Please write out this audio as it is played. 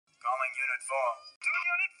Unit 4. To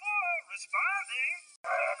Unit 4, responding.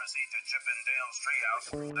 Proceed to Chip and Dale's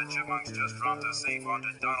treehouse. The chipmunks just dropped a safe onto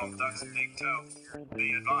Donald Duck's big toe.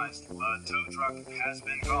 Be advised, a tow truck has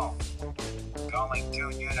been called. Calling to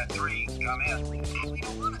Unit 3, come in. We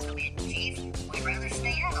don't want to come in, Chief. We'd rather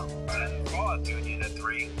stay out. 10-4 to Unit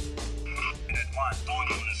 3. Unit 1. To Unit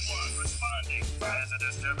 1, responding. There's a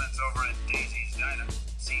disturbance over at Daisy's Diner.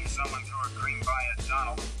 Seems someone threw a cream pie at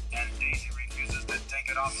Donald, and Daisy refuses to take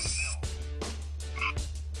it off the bill.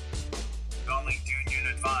 Calling to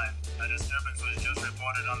Unit 5. A disturbance was just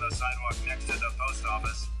reported on the sidewalk next to the post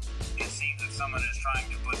office. It seems that someone is trying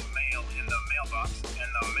to put mail in the mailbox,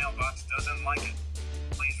 and the mailbox doesn't like it.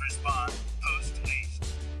 Please respond post haste.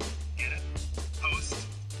 Get it? Post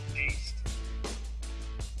haste.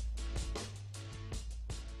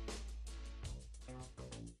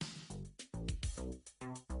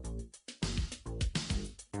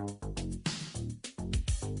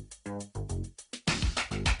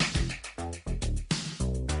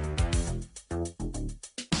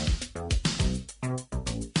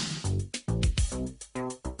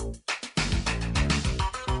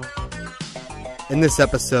 In this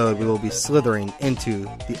episode, we will be slithering into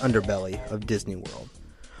the underbelly of Disney World.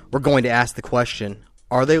 We're going to ask the question,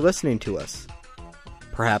 are they listening to us?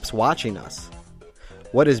 Perhaps watching us?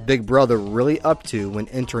 What is Big Brother really up to when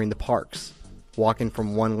entering the parks? Walking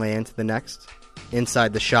from one land to the next?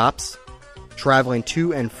 Inside the shops? Traveling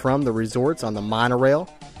to and from the resorts on the monorail?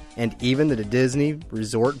 And even the Disney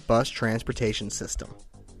Resort Bus Transportation System?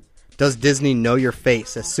 Does Disney know your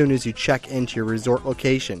face as soon as you check into your resort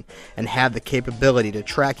location and have the capability to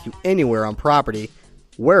track you anywhere on property,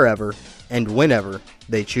 wherever and whenever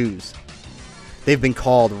they choose? They've been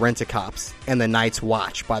called Rent-A-Cops and the Night's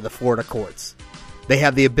Watch by the Florida courts. They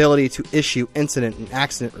have the ability to issue incident and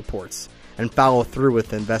accident reports and follow through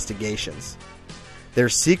with investigations. Their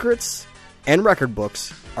secrets and record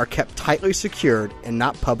books are kept tightly secured and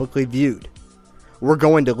not publicly viewed. We're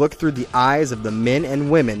going to look through the eyes of the men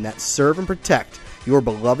and women that serve and protect your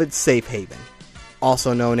beloved safe haven,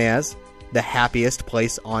 also known as the happiest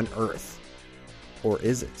place on earth. Or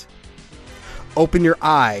is it? Open your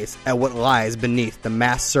eyes at what lies beneath the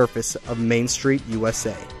mass surface of Main Street,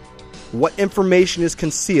 USA. What information is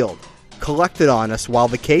concealed, collected on us while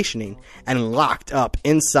vacationing, and locked up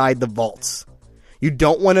inside the vaults? You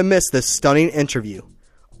don't want to miss this stunning interview.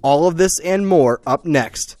 All of this and more up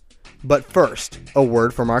next. But first, a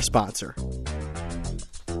word from our sponsor.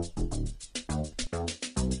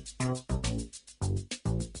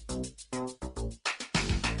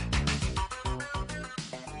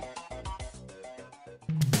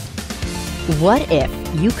 What if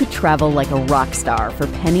you could travel like a rock star for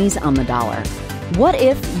pennies on the dollar? What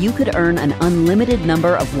if you could earn an unlimited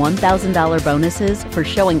number of $1,000 bonuses for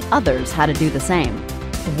showing others how to do the same?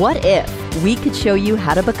 What if we could show you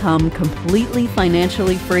how to become completely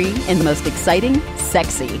financially free in the most exciting,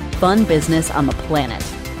 sexy, fun business on the planet?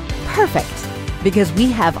 Perfect! Because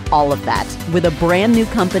we have all of that with a brand new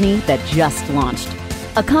company that just launched.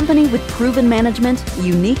 A company with proven management,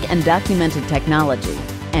 unique and documented technology,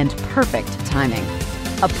 and perfect timing.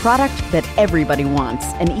 A product that everybody wants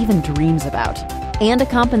and even dreams about. And a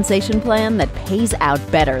compensation plan that pays out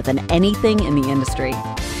better than anything in the industry.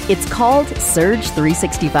 It's called Surge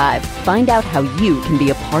 365. Find out how you can be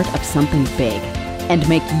a part of something big and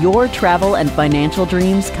make your travel and financial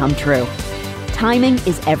dreams come true. Timing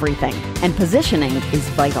is everything, and positioning is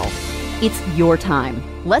vital. It's your time.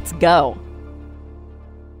 Let's go.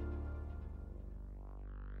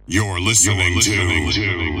 You're listening to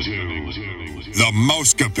the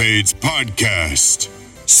Mousecapades Podcast,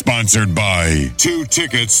 sponsored by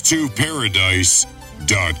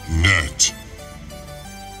 2ticketstoparadise.net.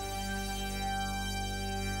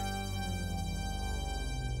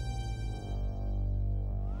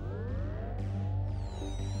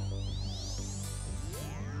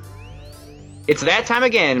 It's that time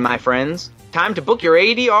again, my friends. Time to book your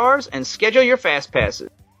ADRs and schedule your fast passes.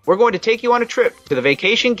 We're going to take you on a trip to the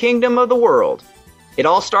vacation kingdom of the world. It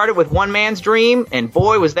all started with one man's dream, and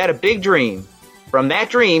boy, was that a big dream. From that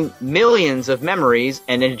dream, millions of memories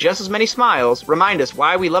and just as many smiles remind us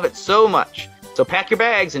why we love it so much. So pack your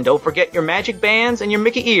bags and don't forget your magic bands and your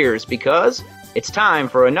Mickey ears, because it's time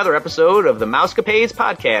for another episode of the Mousecapades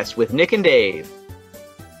Podcast with Nick and Dave.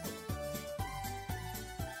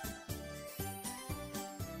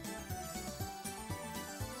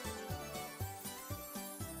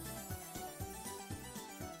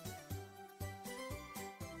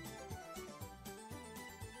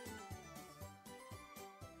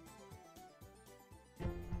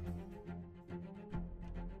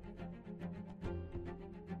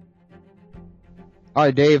 All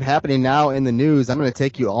right, Dave, happening now in the news, I'm going to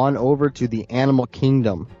take you on over to the Animal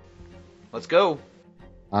Kingdom. Let's go.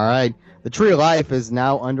 All right. The Tree of Life is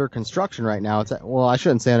now under construction right now. Well, I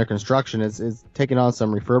shouldn't say under construction. It's taking on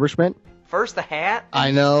some refurbishment. First the hat.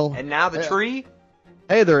 I know. And now the tree.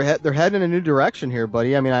 Hey, they're heading in a new direction here,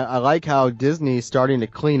 buddy. I mean, I like how Disney's starting to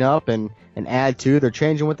clean up and add to. They're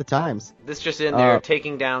changing with the times. This just in, they're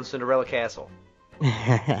taking down Cinderella Castle.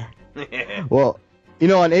 Well, you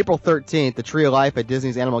know, on April 13th, the Tree of Life at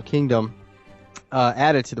Disney's Animal Kingdom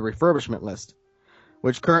added to the refurbishment list,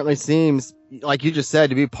 which currently seems, like you just said,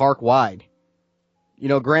 to be park-wide. You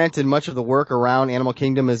know, granted, much of the work around Animal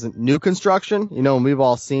Kingdom isn't new construction. You know, and we've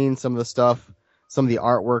all seen some of the stuff, some of the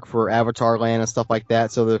artwork for Avatar Land and stuff like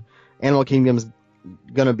that. So the Animal Kingdom's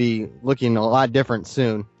going to be looking a lot different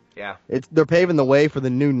soon. Yeah. They're paving the way for the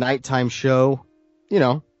new nighttime show, you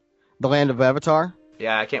know, the Land of Avatar.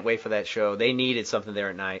 Yeah, I can't wait for that show. They needed something there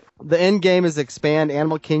at night. The end game is expand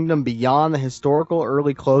Animal Kingdom beyond the historical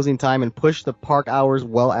early closing time and push the park hours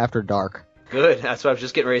well after dark. Good. That's what I was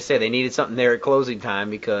just getting ready to say. They needed something there at closing time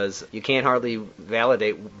because you can't hardly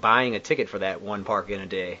validate buying a ticket for that one park in a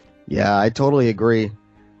day. Yeah, I totally agree.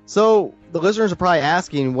 So the listeners are probably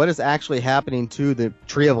asking what is actually happening to the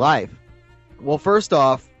Tree of Life. Well, first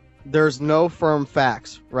off, there's no firm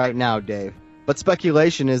facts right now, Dave. But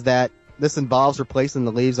speculation is that this involves replacing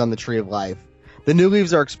the leaves on the Tree of Life. The new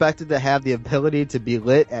leaves are expected to have the ability to be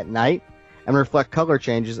lit at night and reflect color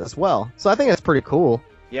changes as well. So I think that's pretty cool.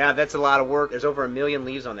 Yeah, that's a lot of work. There's over 1 million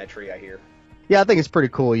leaves on that tree, I hear. Yeah, I think it's pretty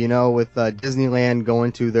cool, you know, with Disneyland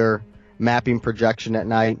going to their mapping projection at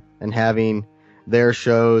night and having their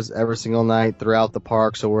shows every single night throughout the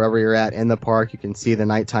park. So wherever you're at in the park, you can see the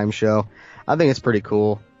nighttime show. I think it's pretty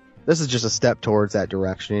cool. This is just a step towards that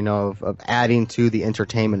direction, you know, of adding to the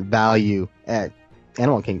entertainment value at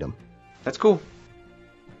Animal Kingdom. That's cool.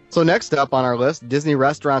 So next up on our list, Disney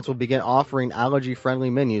restaurants will begin offering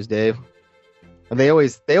allergy-friendly menus, Dave. And they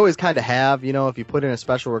always kind of have, you know, if you put in a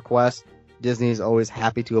special request, Disney's always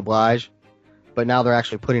happy to oblige. But now they're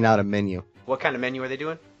actually putting out a menu. What kind of menu are they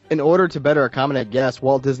doing? In order to better accommodate guests,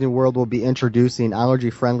 Walt Disney World will be introducing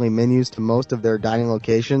allergy-friendly menus to most of their dining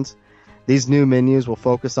locations. These new menus will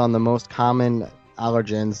focus on the most common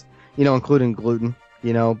allergens, you know, including gluten.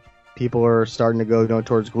 You know, people are starting to go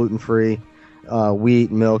towards gluten-free,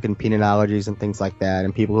 wheat, milk, and peanut allergies and things like that,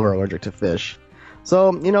 and people who are allergic to fish.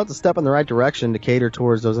 So, you know, it's a step in the right direction to cater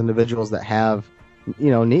towards those individuals that have,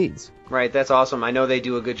 you know, needs. Right, that's awesome. I know they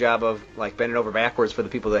do a good job of, like, bending over backwards for the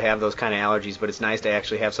people that have those kind of allergies, but it's nice to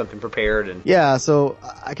actually have something prepared. And yeah, so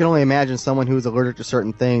I can only imagine someone who's allergic to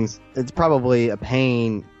certain things. It's probably a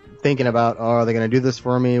pain thinking about, oh, are they going to do this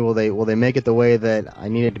for me? Will they make it the way that I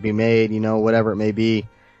need it to be made? You know, whatever it may be.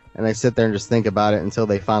 And they sit there and just think about it until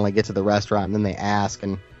they finally get to the restaurant, and then they ask.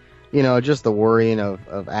 And, you know, just the worrying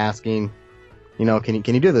of asking, you know, can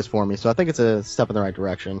you do this for me? So I think it's a step in the right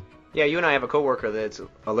direction. Yeah, you and I have a coworker that's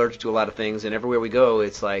allergic to a lot of things, and everywhere we go,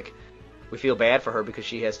 it's like we feel bad for her because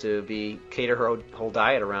she has to cater her whole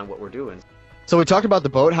diet around what we're doing. So we talked about the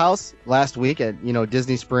Boathouse last week at, you know,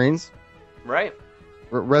 Disney Springs. Right.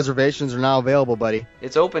 Reservations are now available, buddy.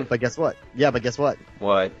 It's open. But guess what? Yeah, but guess what?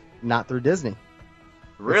 What? Not through Disney.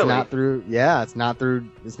 Really? It's not through. Yeah, it's not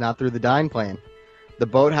through the Dine plan. The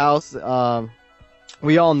Boathouse.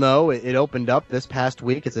 We all know it opened up this past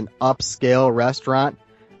week. It's an upscale restaurant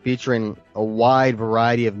featuring a wide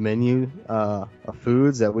variety of menu of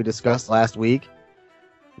foods that we discussed last week.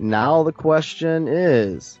 Now the question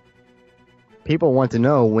is, people want to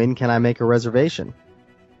know, when can I make a reservation?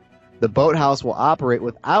 The Boathouse will operate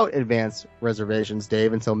without advance reservations,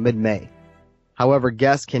 Dave, until mid-May. However,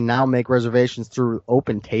 guests can now make reservations through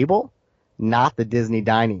Open Table, not the Disney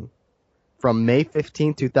Dining, from May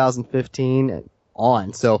 15, 2015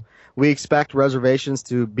 on. So we expect reservations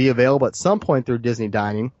to be available at some point through Disney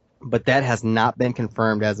Dining, but that has not been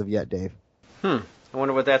confirmed as of yet, Dave. I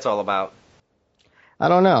wonder what that's all about. I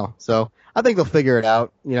don't know. So I think they'll figure it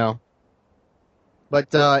out, you know.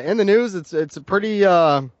 But in the news, it's a pretty...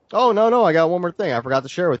 Oh, no, I got one more thing I forgot to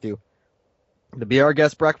share with you. The Be Our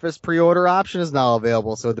Guest breakfast pre-order option is now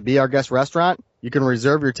available. So at the Be Our Guest restaurant, you can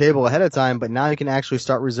reserve your table ahead of time, but now you can actually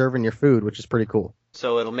start reserving your food, which is pretty cool.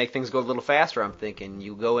 So it'll make things go a little faster, I'm thinking.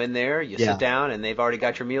 You go in there, you sit down, and they've already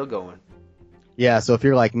got your meal going. Yeah, so if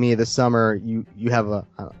you're like me this summer, you have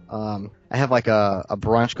I have like a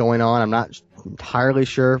brunch going on. I'm not entirely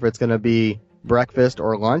sure if it's going to be breakfast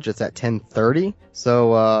or lunch. It's at 10:30,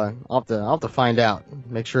 so I'll have to find out.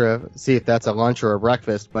 Make sure to see if that's a lunch or a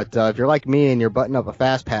breakfast. But if you're like me and you're butting up a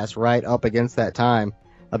fast pass right up against that time,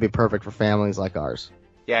 that'd be perfect for families like ours.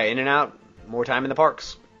 Yeah, in and out, more time in the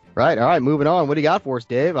parks. Right. All right. Moving on. What do you got for us,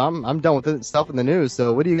 Dave? I'm done with the stuff in the news.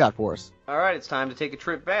 So what do you got for us? All right, it's time to take a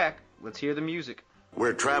trip back. Let's hear the music.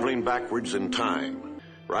 We're traveling backwards in time.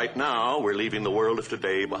 Right now, we're leaving the world of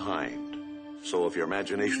today behind. So if your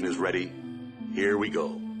imagination is ready, here we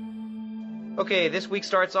go. Okay, this week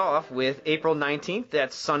starts off with April 19th.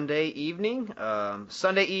 That's Sunday evening.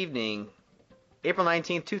 April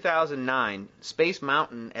 19th, 2009, Space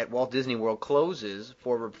Mountain at Walt Disney World closes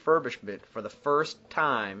for refurbishment for the first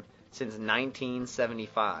time since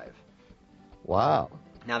 1975. Wow.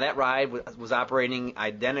 Now, that ride was operating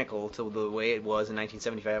identical to the way it was in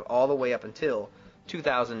 1975 all the way up until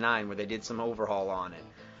 2009, where they did some overhaul on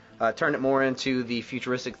it. Turned it more into the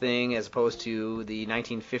futuristic thing as opposed to the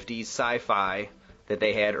 1950s sci-fi that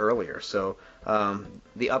they had earlier. So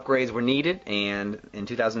the upgrades were needed, and in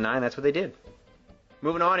 2009, that's what they did.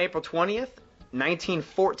 Moving on, April 20th,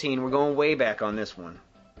 1914. We're going way back on this one.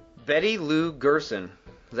 Betty Lou Gerson.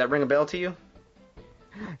 Does that ring a bell to you?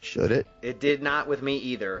 Should it? It did not with me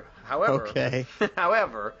either. However,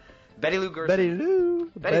 Betty Lou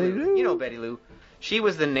Gerson. Betty Lou. You know Betty Lou. She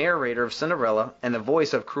was the narrator of Cinderella and the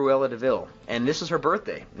voice of Cruella de Vil. And this is her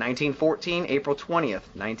birthday, 1914, April 20th,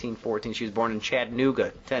 1914. She was born in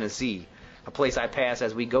Chattanooga, Tennessee, a place I pass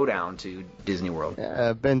as we go down to Disney World. Yeah,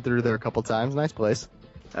 I've been through there a couple times. Nice place.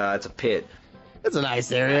 It's a pit. It's a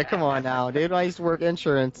nice area. Come on now, dude. I used to work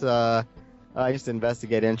insurance. I used to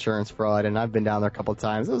investigate insurance fraud, and I've been down there a couple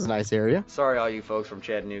times. It was a nice area. Sorry, all you folks from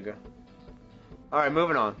Chattanooga. All right,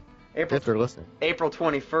 moving on. If they're listening. April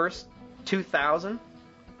 21st, 2000.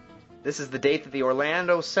 This is the date that the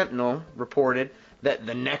Orlando Sentinel reported that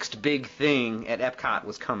the next big thing at Epcot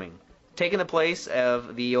was coming. Taking the place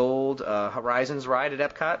of the old Horizons ride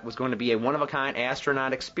at Epcot was going to be a one-of-a-kind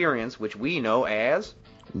astronaut experience, which we know as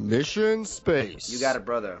Mission Space. You got it,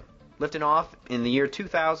 brother. Lifting off in the year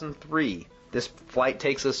 2003. This flight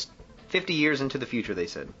takes us 50 years into the future, they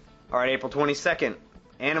said. All right, April 22nd,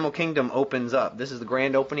 Animal Kingdom opens up. This is the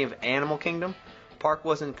grand opening of Animal Kingdom. Park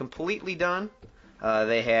wasn't completely done.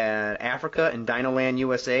 They had Africa and Dinoland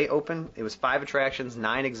USA open. It was 5 attractions,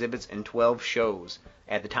 9 exhibits, and 12 shows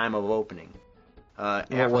at the time of opening.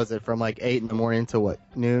 What was it, from like 8 in the morning to what,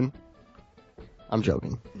 noon? I'm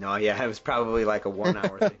joking. No, yeah, it was probably like a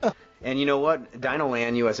 1-hour thing. And you know what?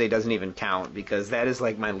 Dinoland USA doesn't even count because that is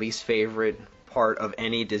like my least favorite part of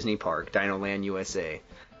any Disney park, Dinoland USA.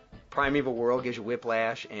 Primeval World gives you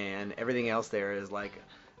whiplash, and everything else there is like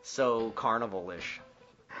so carnival-ish.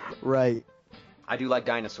 Right. I do like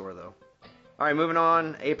Dinosaur, though. All right, moving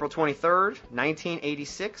on. April 23rd,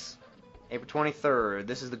 1986. April 23rd.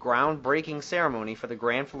 This is the groundbreaking ceremony for the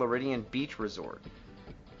Grand Floridian Beach Resort.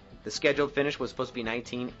 The scheduled finish was supposed to be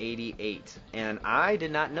 1988, and I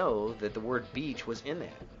did not know that the word beach was in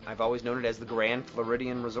that. I've always known it as the Grand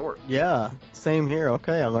Floridian Resort. Yeah, same here.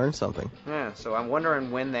 Okay, I learned something. Yeah, so I'm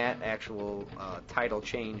wondering when that actual title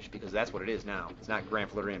changed, because that's what it is now. It's not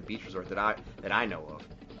Grand Floridian Beach Resort that I know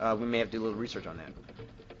of. We may have to do a little research on that.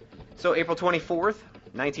 So April 24th,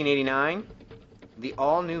 1989, the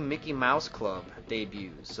all-new Mickey Mouse Club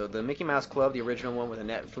debuts. So the Mickey Mouse Club, the original one with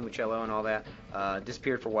Annette Funicello and all that,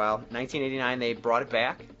 disappeared for a while. 1989, they brought it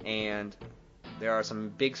back, and there are some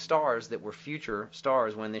big stars that were future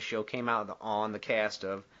stars when this show came out on the cast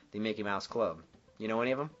of the Mickey Mouse Club. You know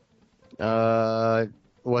any of them?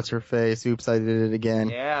 What's her face? Oops, I did it again.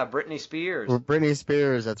 Yeah, Britney Spears. Britney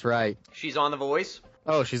Spears, that's right. She's on The Voice.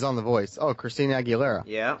 Oh, she's on The Voice. Oh, Christina Aguilera.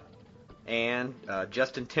 Yeah. And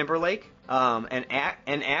Justin Timberlake. And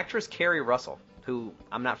actress Carrie Russell, who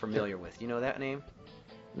I'm not familiar with. You know that name?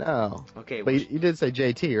 No. Okay. But you did say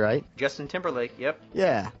JT, right? Justin Timberlake, yep.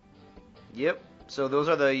 Yeah. Yep. So those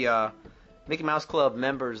are the Mickey Mouse Club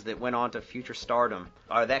members that went on to future stardom.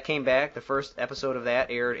 That came back. The first episode of that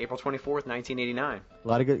aired April 24th, 1989.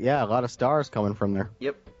 A lot of stars coming from there.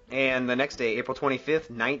 Yep. And the next day, April 25th,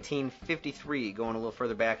 1953, going a little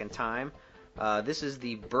further back in time. This is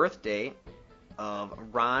the birthday of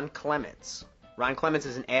Ron Clements. Ron Clements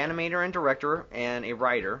is an animator and director and a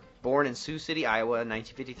writer, born in Sioux City, Iowa in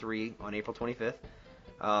 1953 on April 25th.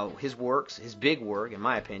 His big work, in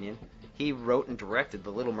my opinion, he wrote and directed The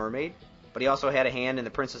Little Mermaid, but he also had a hand in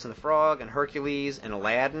The Princess and the Frog and Hercules and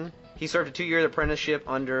Aladdin. He served a 2-year apprenticeship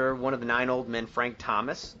under one of the 9 old men, Frank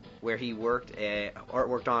Thomas, where he worked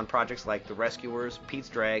on projects like The Rescuers, Pete's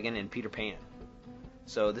Dragon, and Peter Pan.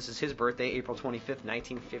 So this is his birthday, April 25th,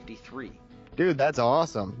 1953. Dude, that's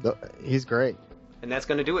awesome. He's great. And that's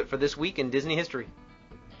going to do it for this week in Disney history.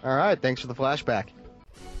 All right, thanks for the flashback.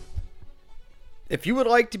 If you would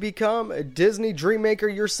like to become a Disney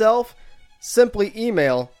Dreammaker yourself, simply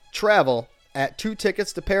email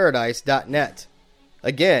travel@2ticketstoparadise.net.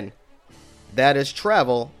 Again, that is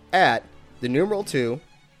travel at the numeral 2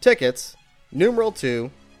 tickets numeral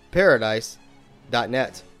 2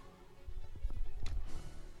 paradise.net.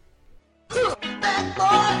 Bad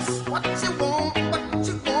boys, what you want, what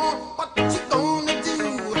you want, what you gonna do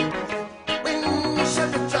when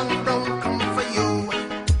Chevy John don't come for you?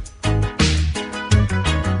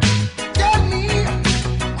 Tell me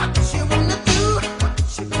what you wanna do, what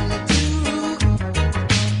you gonna do?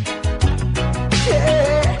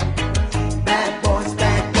 Yeah, bad boys,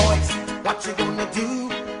 what you gonna do,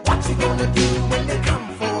 what you gonna do when they come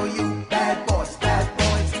for you? Bad boys,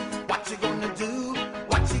 what you gonna do,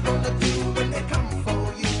 what you gonna do?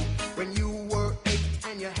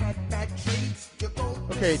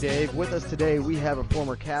 Okay, Dave, with us today we have a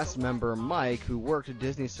former cast member, Mike, who worked at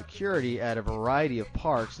Disney security at a variety of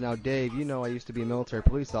parks. Now, Dave, you know I used to be a military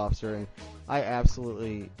police officer, and I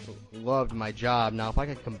absolutely loved my job. Now, if I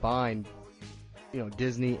could combine,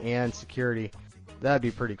 Disney and security, that'd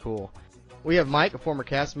be pretty cool. We have Mike, a former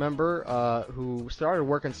cast member, who started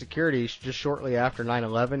working security just shortly after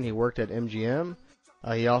 9/11. He worked at MGM.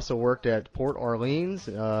 He also worked at Port Orleans,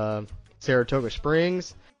 Saratoga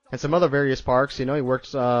Springs, and some other various parks. He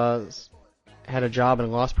worked, had a job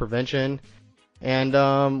in loss prevention, and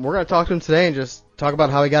we're going to talk to him today and just talk about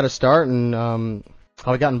how he got his start and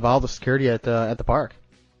how he got involved with security at the park.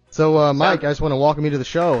 So, Mike, I just want to welcome you to the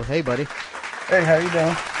show. Hey, buddy. Hey, how you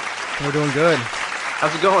doing? We're doing good.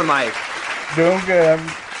 How's it going, Mike? Doing good.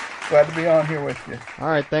 I'm glad to be on here with you. All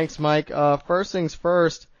right, thanks, Mike. First things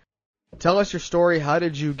first, tell us your story. How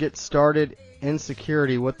did you get started in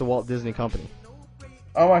security with the Walt Disney Company?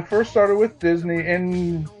 I first started with Disney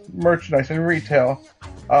in merchandise and retail.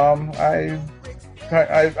 I've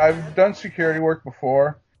done security work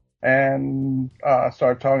before, and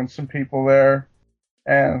started talking to some people there,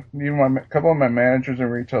 and even a couple of my managers in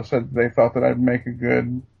retail said they thought that I'd make a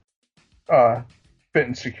good fit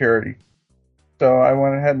in security. So I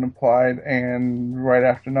went ahead and applied, and right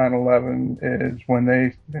after 9/11 is when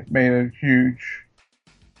they made a huge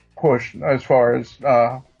push as far as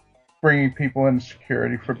bringing people into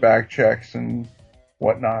security for bag checks and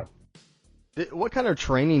whatnot. What kind of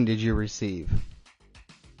training did you receive?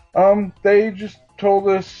 They just told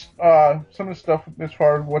us some of the stuff as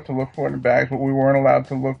far as what to look for in the bags, but we weren't allowed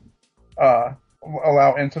to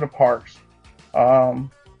allow into the parks.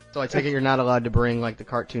 So I take it you're not allowed to bring like the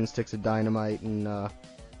cartoon sticks of dynamite and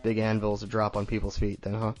big anvils to drop on people's feet,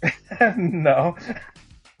 then, huh? No.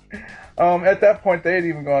 At that point, they had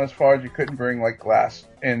even gone as far as you couldn't bring like glass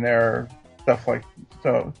in there, stuff like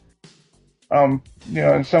so. And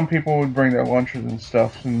some people would bring their lunches and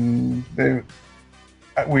stuff, and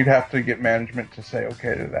we'd have to get management to say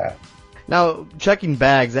okay to that. Now, checking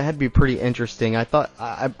bags, that had to be pretty interesting.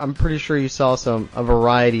 I'm pretty sure you saw a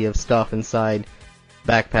variety of stuff inside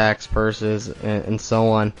backpacks, purses, and so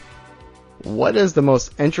on. What is the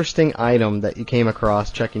most interesting item that you came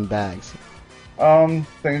across checking bags?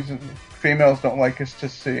 Things that females don't like us to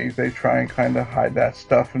see. They try and kind of hide that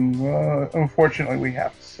stuff, and unfortunately we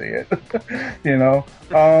have to see it.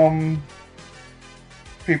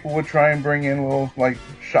 People would try and bring in little like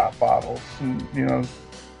shot bottles, and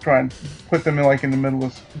try and put them in the middle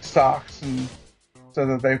of socks, and so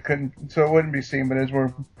that they couldn't, so it wouldn't be seen. But as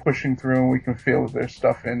we're pushing through, and we can feel that there's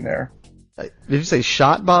stuff in there. Did you say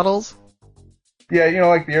shot bottles? Yeah,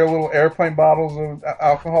 like the little airplane bottles of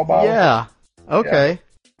alcohol bottles. Yeah. Okay. Yeah.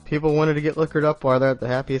 People wanted to get liquored up while they're at the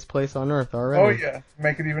happiest place on earth already. Oh yeah,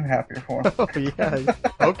 make it even happier for them. Oh yeah.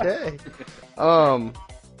 Okay.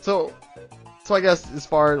 So I guess as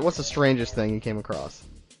far as what's the strangest thing you came across?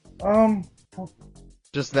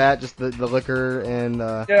 Just the liquor and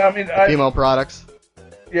female products.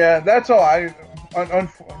 Yeah, that's all I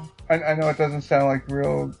know it doesn't sound like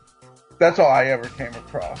real. That's all I ever came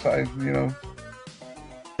across.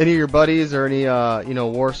 Any of your buddies or any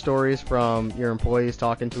war stories from your employees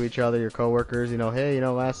talking to each other, your coworkers? Hey,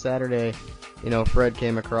 last Saturday, Fred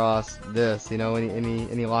came across this.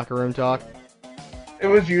 Any locker room talk? It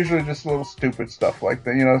was usually just little stupid stuff like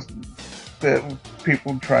that. That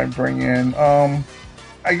people try and bring in.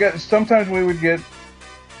 I guess sometimes we would get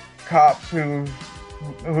cops who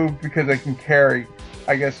because they can carry,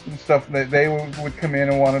 I guess, stuff that they would come in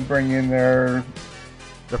and want to bring in their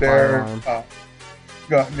firearm.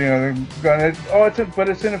 Gun. But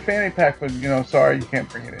it's in a fanny pack. But sorry, you can't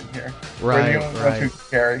bring it in here. Right. We're the only ones who can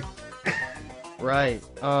carry. Right.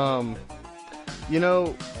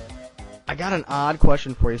 I got an odd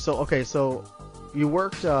question for you. So you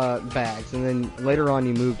worked bags, and then later on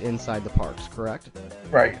you moved inside the parks, correct?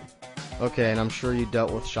 Right. Okay, and I'm sure you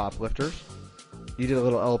dealt with shoplifters. You did a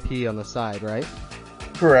little LP on the side, right?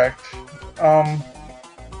 Correct.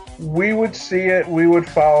 we would see it, we would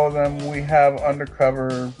follow them. We have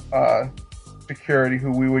undercover security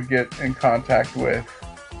who we would get in contact with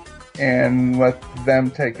and let them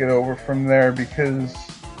take it over from there, because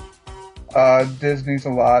Disney's a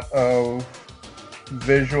lot of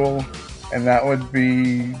visual, and that would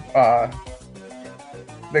be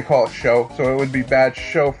they call it show, so it would be bad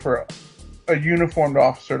show for a uniformed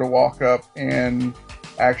officer to walk up and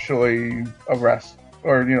actually arrest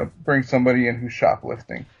or bring somebody in who's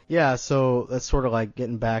shoplifting. Yeah, so that's sort of like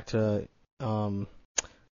getting back to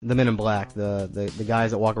the Men in Black, the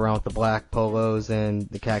guys that walk around with the black polos and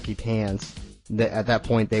the khaki pants. At that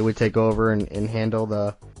point, they would take over and handle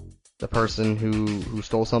the person who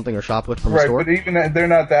stole something or shoplifted from a store. Right, but even they're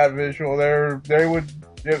not that visual.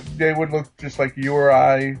 They would look just like you or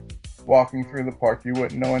I walking through the park. You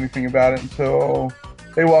wouldn't know anything about it until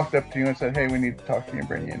they walked up to you and said, "Hey, we need to talk to you and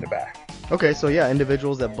bring you in the back." Okay, so yeah,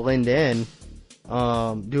 individuals that blend in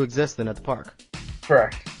do exist then at the park.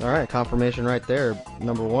 Correct. All right, confirmation right there.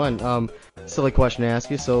 Number one. Silly question to ask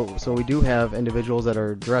you. So we do have individuals that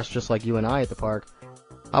are dressed just like you and I at the park.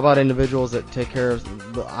 How about individuals that take care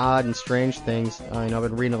of the odd and strange things? I've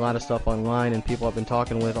been reading a lot of stuff online, and people I've been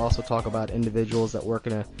talking with also talk about individuals that work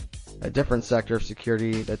in a different sector of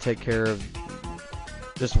security that take care of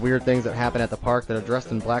just weird things that happen at the park that are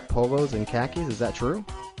dressed in black polos and khakis. Is that true?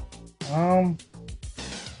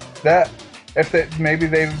 Maybe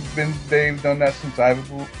they've done that since I've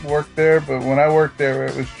worked there, but when I worked there,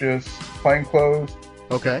 it was just plain clothes.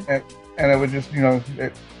 Okay. And it would just,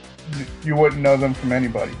 you wouldn't know them from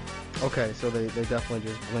anybody. Okay, so they definitely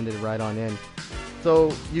just blended right on in.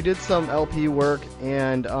 So you did some LP work,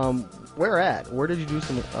 and where at? Where did you do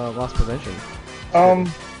some loss prevention? I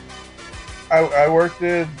worked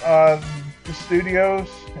at the studios.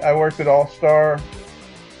 I worked at All Star.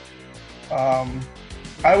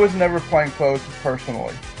 I was never plain clothes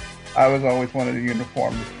personally. I was always one of the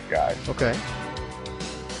uniformed guys. Okay.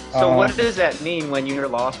 So what does that mean when you're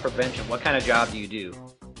loss prevention? What kind of job do you do?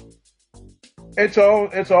 It's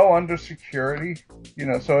all under security,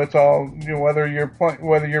 so it's all, whether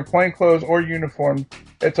you're plain clothes or uniformed,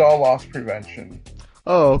 it's all loss prevention.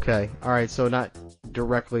 Oh, okay. All right. So not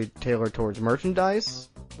directly tailored towards merchandise,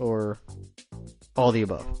 or all the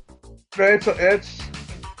above.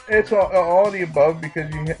 It's all the above,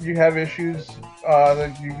 because you have issues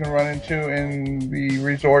that you can run into in the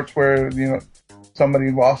resorts where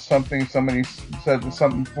somebody lost something, somebody said that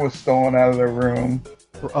something was stolen out of their room.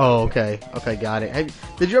 Oh, okay. Okay, got it.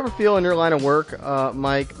 Did you ever feel in your line of work,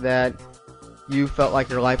 Mike, that you felt like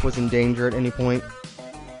your life was in danger at any point?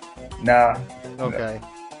 Nah. Okay.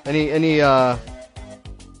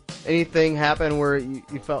 Anything happen where you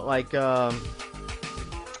felt like, oh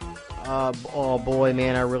boy,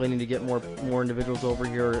 man, I really need to get more individuals over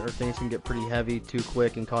here, or things can get pretty heavy too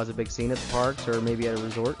quick and cause a big scene at the parks or maybe at a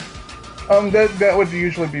resort? That would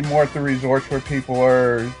usually be more at the resorts where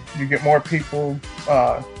you get more people,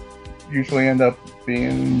 usually end up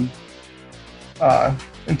being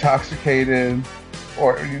intoxicated,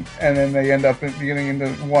 and then they end up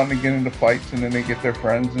wanting to get into fights, and then they get their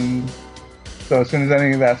friends, and so as soon as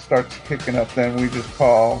any of that starts kicking up, then we just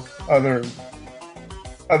call other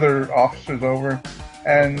officers over,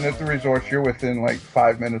 and at the resorts you're within like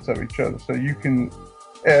 5 minutes of each other, so you can,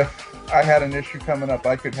 if I had an issue coming up,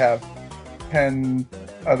 I could have 10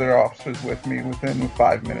 other officers with me within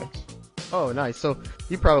 5 minutes. Oh, nice. So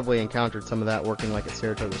you probably encountered some of that working like at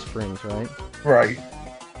Saratoga Springs, right? Right.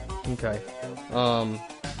 Okay. I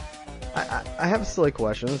have a silly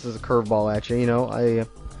question. This is a curveball at you.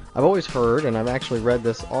 I've always heard, and I've actually read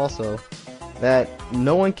this also, that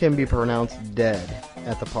no one can be pronounced dead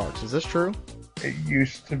at the parks. Is this true? It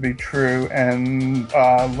used to be true, and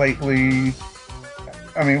lately,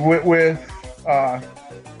 I mean, with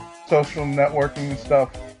social networking and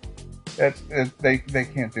stuff, they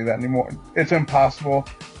can't do that anymore. It's impossible.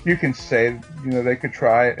 You can say, they could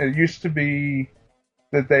try it. It used to be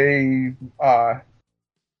that they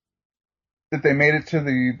made it to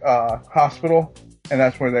the hospital, and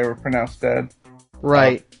that's where they were pronounced dead.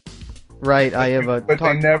 Right. Right. But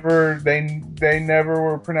they never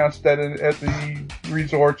were pronounced dead at the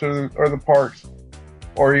resorts or the parks,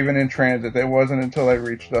 or even in transit. It wasn't until they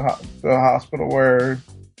reached the hospital where,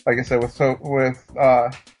 like I said, with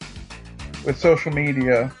social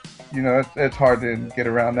media, it's hard to get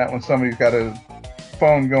around that when somebody's got a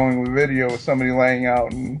phone going with video with somebody laying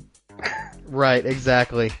out and. Right.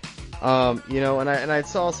 Exactly. And I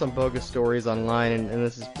saw some bogus stories online, and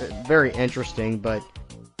this is very interesting, but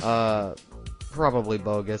probably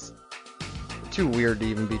bogus. Too weird to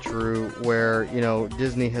even be true, where,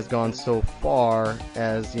 Disney has gone so far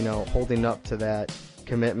as, holding up to that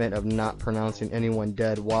commitment of not pronouncing anyone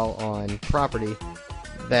dead while on property,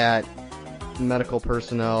 that medical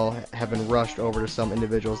personnel have been rushed over to some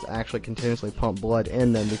individuals to actually continuously pump blood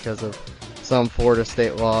in them because of some Florida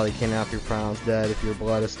state law. They cannot be pronounced dead if your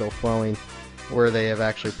blood is still flowing, where they have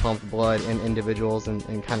actually pumped blood in individuals and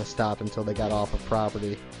kind of stopped until they got off of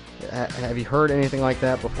property. Have you heard anything like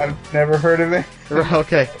that before? I've never heard of it.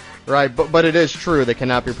 Okay, right, but it is true. They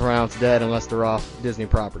cannot be pronounced dead unless they're off Disney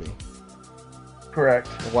property. Correct.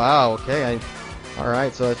 Wow, okay. All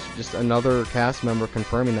right, so that's just another cast member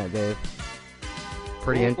confirming that, Dave.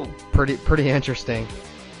 Pretty interesting.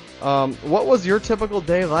 What was your typical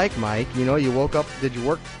day like, Mike? You know, you woke up, did you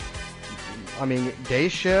work, day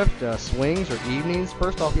shift, swings, or evenings?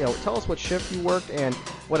 First off, tell us what shift you worked and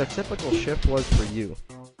what a typical shift was for you.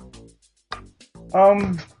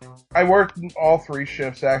 I worked all 3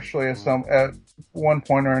 shifts, actually, at one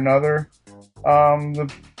point or another.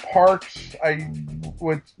 The parks, I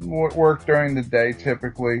would work during the day,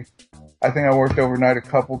 typically. I think I worked overnight a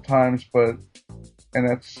couple times, and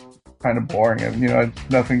that's kind of boring. There's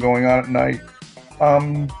nothing going on at night.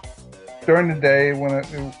 During the day,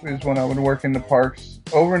 when I would work in the parks.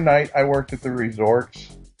 Overnight, I worked at the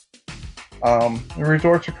resorts. The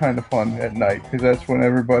resorts are kind of fun at night because that's when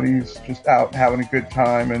everybody's just out having a good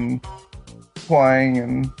time and playing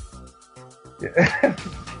and. Yeah.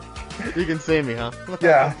 You can see me, huh?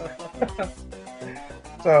 Yeah.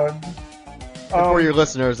 So. For your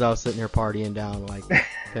listeners, I was sitting here partying down like. Okay,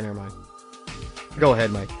 never mind. Go ahead,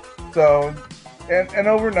 Mike. So, and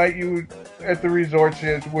overnight at the resorts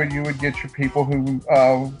where you would get your people who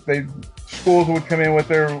schools would come in with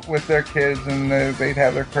their kids and they'd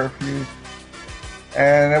have their curfews,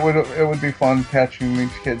 and it would be fun catching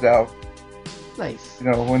these kids out. Nice.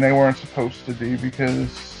 When they weren't supposed to be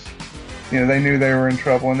because they knew they were in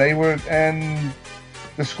trouble, and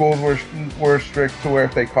the schools were strict to where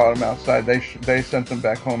if they caught them outside, they sent them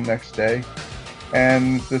back home next day.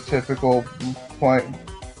 And the typical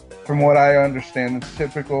from what I understand, the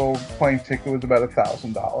typical plane ticket was about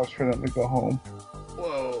 $1,000 for them to go home.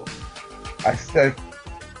 Whoa!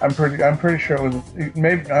 I'm pretty sure it was.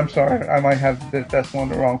 Maybe I'm sorry. I might have that's one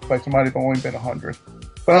in the wrong place. It might have only been $100.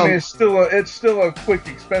 But it's still a quick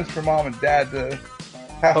expense for mom and dad to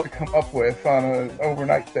have to come up with on an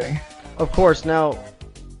overnight thing. Of course. Now,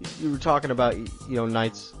 you were talking about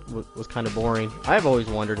nights was kind of boring. I've always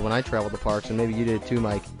wondered when I traveled the parks, and maybe you did too,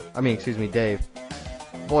 Mike. Dave.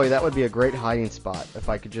 Boy, that would be a great hiding spot if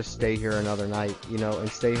I could just stay here another night, and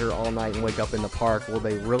stay here all night and wake up in the park. Will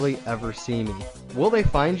they really ever see me? Will they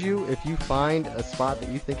find you if you find a spot that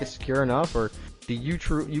you think is secure enough, or do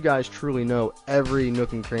you guys truly know every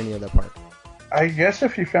nook and cranny of the park? I guess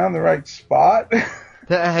if you found the right spot.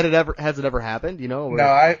 Has it ever happened? No,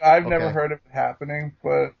 I've never heard of it happening,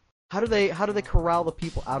 but. How do they corral the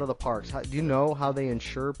people out of the parks? Do you know how they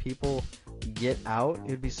ensure people get out?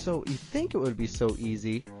 You think it would be so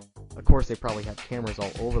easy. Of course, they probably have cameras all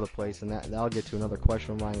over the place, and that'll get to another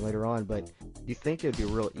question of mine later on. But do you think it'd be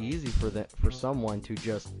real easy for someone to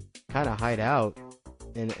just kind of hide out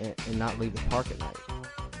and not leave the park at night?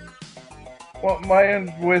 Well, my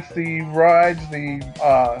end with the rides, the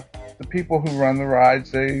people who run the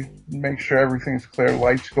rides, they make sure everything's clear.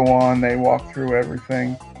 Lights go on. They walk through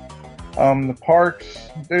everything. The parks,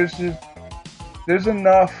 there's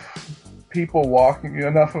enough people walking,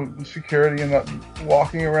 enough of security and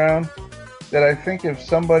walking around that I think if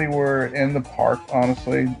somebody were in the park,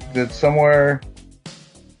 honestly, that somewhere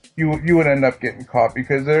you would end up getting caught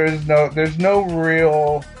because there's no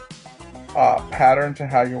real pattern to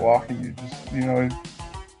how you're walking. You just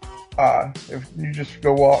if you just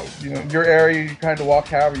go walk, your area, you kind of walk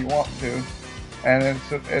however you want to. And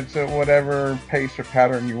it's a whatever pace or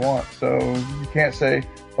pattern you want. So you can't say,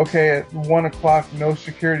 okay, at 1 o'clock, no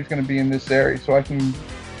security is going to be in this area, so I can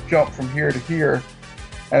jump from here to here,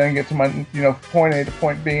 and then get to my, point A to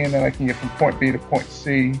point B, and then I can get from point B to point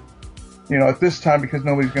C, at this time because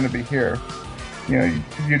nobody's going to be here.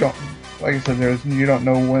 You don't, like I said, you don't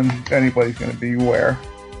know when anybody's going to be where.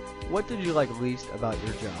 What did you like least about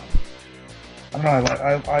your job? I don't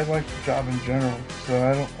know. I like the job in general,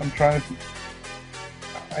 so I'm trying to.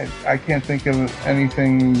 I can't think of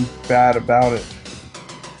anything bad about it.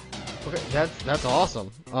 Okay, that's awesome.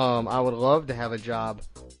 I would love to have a job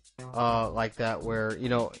like that where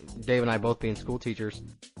Dave and I both being school teachers.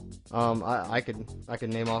 I could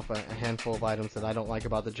name off a handful of items that I don't like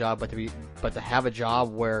about the job, but to have a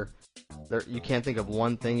job where you can't think of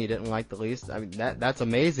one thing you didn't like the least. I mean that's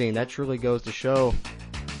amazing. That truly goes to show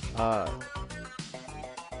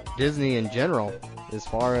Disney in general, as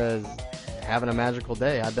far as having a magical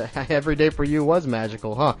day. Every day for you was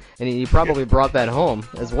magical, huh? And you probably brought that home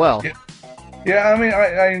as well. Yeah, I mean,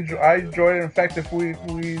 I enjoyed it. In fact, if we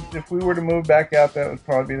were to move back out, that would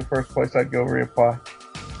probably be the first place I'd go reapply.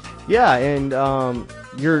 Yeah, and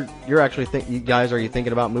you're actually you guys, are you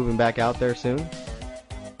thinking about moving back out there soon?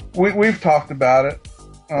 We've talked about it,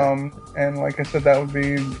 and like I said, that would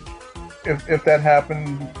be if that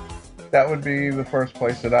happened, that would be the first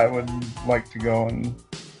place that I would like to go. And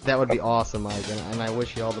that would be awesome, Mike, and I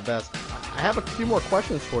wish you all the best. I have a few more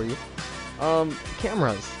questions for you.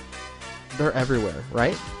 Cameras, they're everywhere,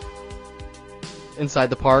 right?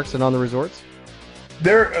 Inside the parks and on the resorts?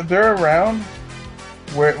 They're around.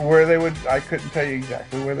 Where they would, I couldn't tell you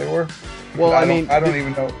exactly where they were. Well, I don't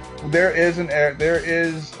even know. There is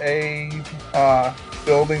a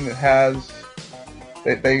building that has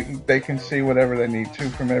they can see whatever they need to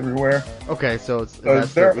from everywhere. Okay, so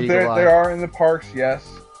there are in the parks, yes.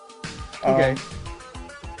 Okay.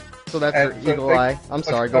 So that's their Eagle Eye. I'm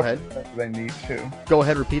sorry. Go ahead. They need to. Go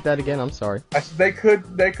ahead. Repeat that again. I'm sorry. I said they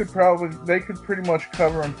could pretty much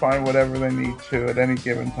cover and find whatever they need to at any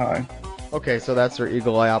given time. Okay, so that's their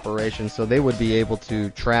Eagle Eye operation. So they would be able to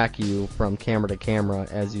track you from camera to camera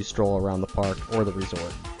as you stroll around the park or the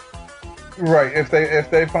resort. Right. If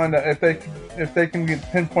they find out if they can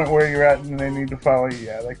pinpoint where you're at and they need to follow you,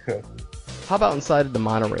 yeah, they could. How about inside of the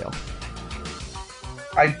monorail?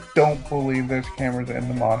 I don't believe there's cameras in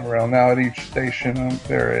the monorail. Now at each station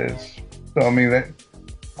there is. So I mean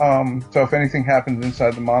so if anything happens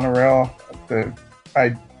inside the monorail,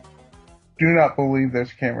 I do not believe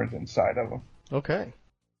there's cameras inside of them. Okay.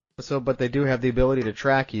 So, but they do have the ability to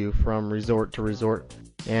track you from resort to resort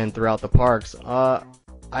and throughout the parks.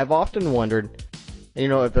 I've often wondered,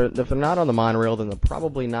 if they're not on the monorail, then they're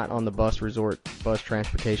probably not on the bus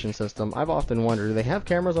transportation system. I've often wondered, do they have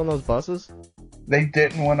cameras on those buses? They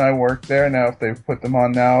didn't when I worked there. Now, if they've put them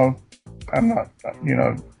on now, I'm not,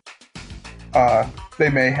 they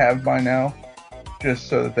may have by now, just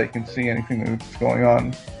so that they can see anything that's going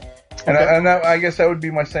on. And, okay. I guess that would be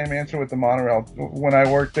my same answer with the monorail. When I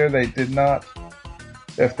worked there, they did not.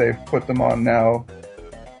 If they've put them on now,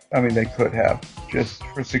 I mean, they could have, just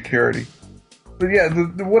for security. But yeah,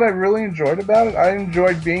 what I really enjoyed about it, I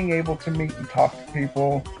enjoyed being able to meet and talk to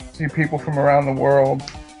people, see people from around the world,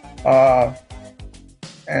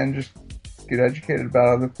 and just get educated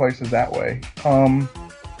about other places that way.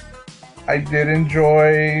 I did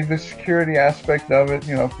enjoy the security aspect of it,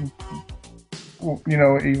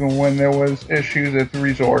 even when there was issues at the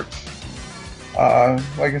resorts.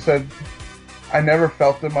 Like I said, I never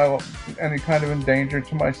felt any kind of endanger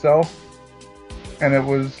to myself, and it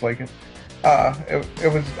was like, I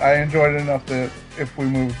enjoyed it enough that if we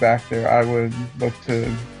moved back there, I would look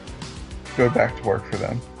to go back to work for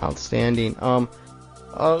them. Outstanding.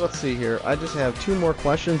 Let's see here. I just have two more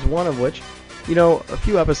questions, one of which, a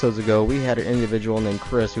few episodes ago, we had an individual named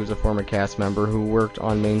Chris, who was a former cast member who worked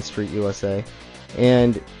on Main Street USA,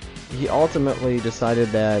 and he ultimately decided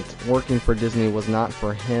that working for Disney was not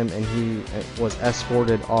for him, and he was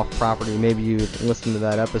escorted off property. Maybe you listened to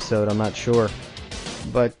that episode, I'm not sure.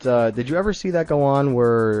 But did you ever see that go on,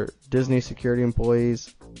 where Disney security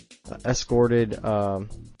employees escorted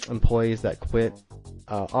employees that quit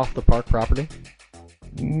off the park property?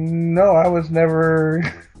 No, I was never...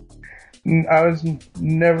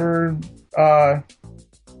 Never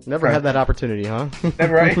had that opportunity, huh?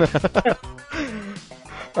 Never, right?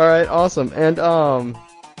 All right, awesome. And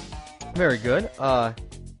very good.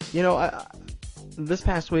 This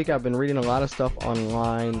past week I've been reading a lot of stuff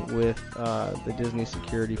online with the Disney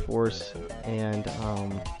security force and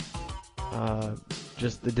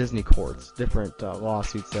just the Disney courts, different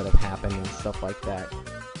lawsuits that have happened and stuff like that.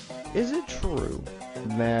 Is it true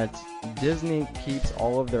that Disney keeps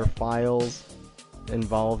all of their files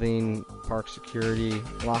involving park security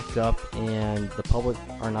locked up and the public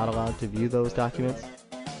are not allowed to view those documents?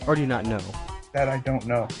 Or do you not know? That I don't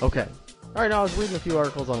know. Okay. Alright, now I was reading a few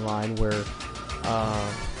articles online where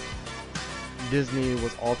Disney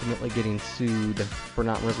was ultimately getting sued for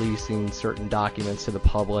not releasing certain documents to the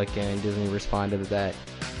public, and Disney responded that,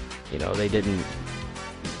 they didn't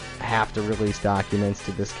have to release documents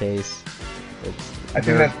to this case. I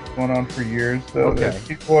think that's going on for years, though. Okay.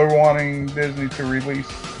 People are wanting Disney to release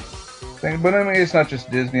things, but I mean, it's not just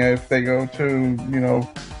Disney. If they go to,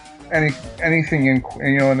 anything in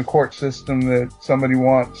the court system that somebody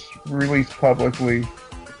wants released publicly,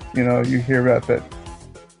 you hear about that,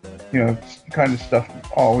 kind of stuff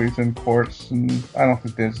always in courts, and I don't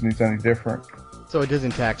think Disney's any different. So a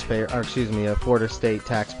a Florida state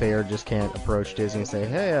taxpayer just can't approach Disney and say,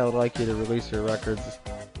 hey, I would like you to release your records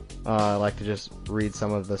Like to just read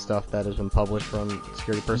some of the stuff that has been published from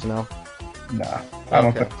security personnel? Nah, I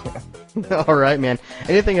don't think so. All right, man.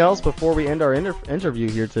 Anything else before we end our interview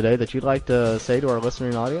here today that you'd like to say to our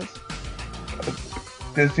listening audience?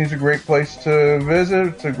 Disney's a great place to visit.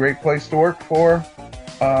 It's a great place to work for.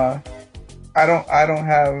 I don't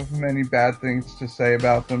have many bad things to say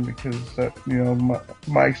about them because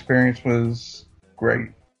my experience was great.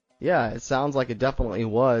 Yeah, it sounds like it definitely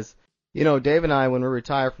was. Dave and I, when we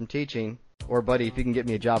retire from teaching, or buddy, if you can get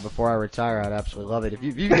me a job before I retire, I'd absolutely love it. If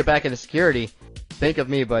you can get back into security, think of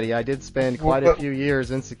me, buddy. I did spend quite a few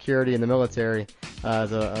years in security in the military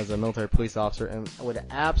as a military police officer, and I would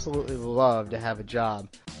absolutely love to have a job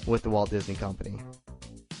with the Walt Disney Company.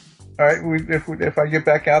 All right, if I get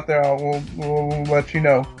back out there, we'll let you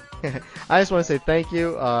know. I just want to say thank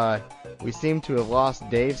you. We seem to have lost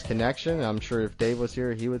Dave's connection. I'm sure if Dave was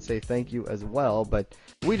here, he would say thank you as well. But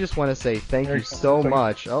we just want to say thank you so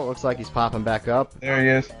much. Oh, it looks like he's popping back up. There he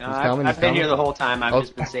is. I've been here the whole time. I've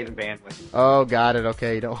just been saving bandwidth. Oh, got it.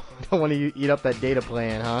 Okay, you don't want to eat up that data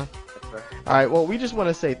plan, huh? That's right. All right, well, we just want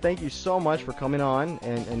to say thank you so much for coming on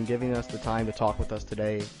and giving us the time to talk with us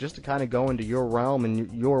today, just to kind of go into your realm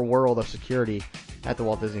and your world of security at the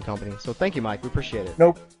Walt Disney Company. So thank you, Mike. We appreciate it.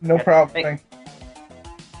 Nope, no problem. Thanks.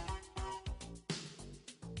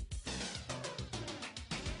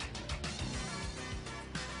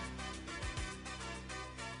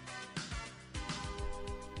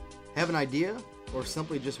 Have an idea or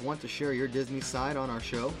simply just want to share your Disney side on our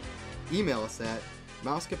show? Email us at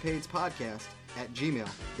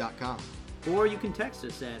mousecapades@gmail.com. Or you can text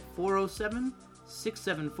us at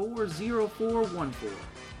 407-674-0414.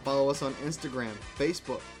 Follow us on Instagram,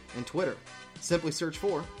 Facebook, and Twitter. Simply search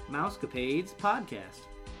for Mousecapades Podcast.